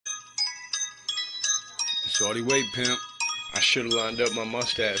Shorty, wait, pimp. I should've lined up my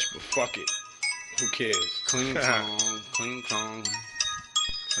mustache, but fuck it. Who cares? Clean clone, clean clone.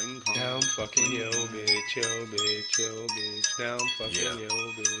 Now I'm fucking yo bitch, yo bitch, yo bitch. Now I'm fucking yo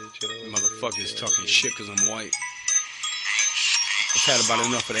bitch, yo bitch. Motherfuckers talking shit cause I'm white. I've had about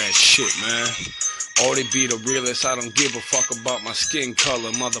enough of that shit, man. All they be the realest, I don't give a fuck about my skin color,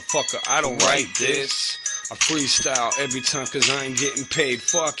 motherfucker, I don't write this. I freestyle every time cause I ain't getting paid.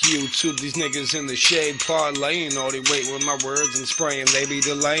 Fuck you, to these niggas in the shade parlaying. All they wait with my words and spraying. They be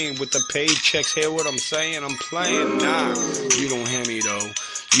delaying with the paychecks. Hear what I'm saying? I'm playing. Nah, you don't hear me though.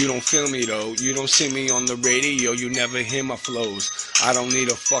 You don't feel me though. You don't see me on the radio. You never hear my flows. I don't need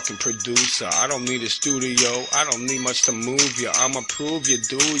a fucking producer. I don't need a studio. I don't need much to move you. I'ma prove you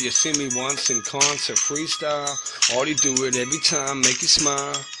do. You see me once in concert freestyle. All they do it every time, make you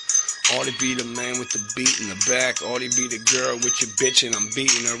smile. All they be the man with the beat in the back. All they be the girl with your bitch and I'm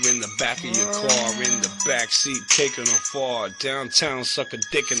beating her in the back of your car. In the back seat, taking her far. Downtown, suck a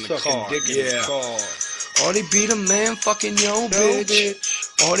dick in the car. Yeah. All they be the man fucking yo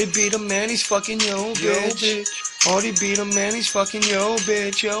bitch. All they be the man, he's fucking yo bitch. All they be the man, he's fucking yo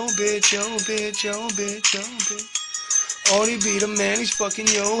bitch. Yo bitch, yo bitch, yo bitch, yo bitch. All he be the man, he's fucking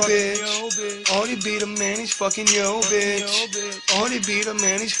yo bitch. All he be the man, he's fucking yo bitch. All he be the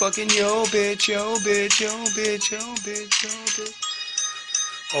man, he's fucking yo bitch, yo bitch, yo bitch, yo bitch, yo bitch.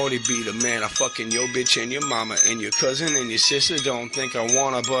 All he be the man, I fucking yo bitch and your mama and your cousin and your sister. Don't think I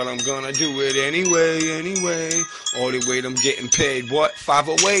wanna, but I'm gonna do it anyway. All the wait, I'm getting paid. What?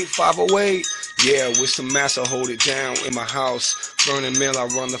 508, 508. Yeah, with some mass, I hold it down in my house. Burning mill, I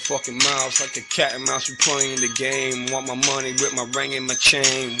run the fucking mouse. Like a cat and mouse, we playing the game. Want my money with my ring and my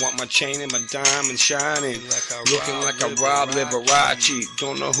chain. Want my chain and my diamond shining. Looking like I rob Liberace.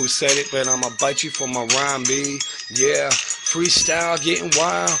 Don't know who said it, but I'ma bite you for my rhyme, B. Yeah, freestyle, getting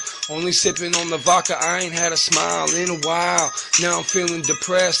wild. Only sipping on the vodka, I ain't had a smile in a while. Now I'm feeling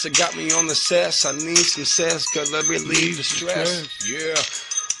depressed, it got me on the cess. I need some cess, gotta relieve the stress. Yeah.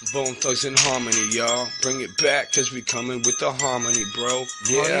 Bone Thugs in Harmony, y'all. Bring it back, cause we coming with the harmony, bro.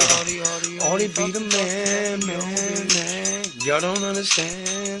 Yeah. All they be the man. Y'all don't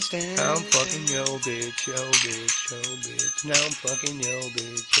understand. I'm fucking yo bitch, yo bitch, yo bitch. Now I'm fucking yo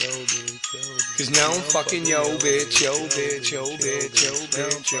bitch, yo bitch, yo bitch. Cause now I'm fucking yo bitch, yo bitch, yo bitch, yo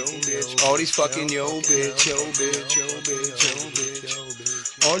bitch, yo bitch. All these fucking yo bitch, yo bitch, yo bitch, yo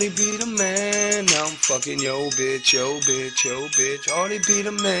bitch. All they be the man, now I'm fucking yo bitch, yo bitch, yo bitch. All they be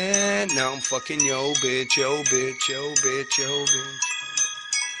the man, now I'm fucking yo bitch, yo bitch, yo bitch, yo bitch.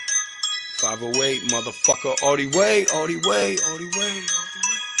 508, motherfucker, all the way, all the way, all the way, all the way.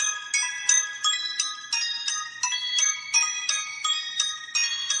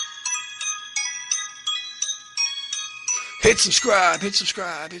 Hit subscribe, hit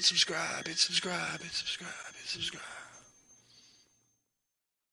subscribe, hit subscribe, hit subscribe, hit subscribe, hit subscribe.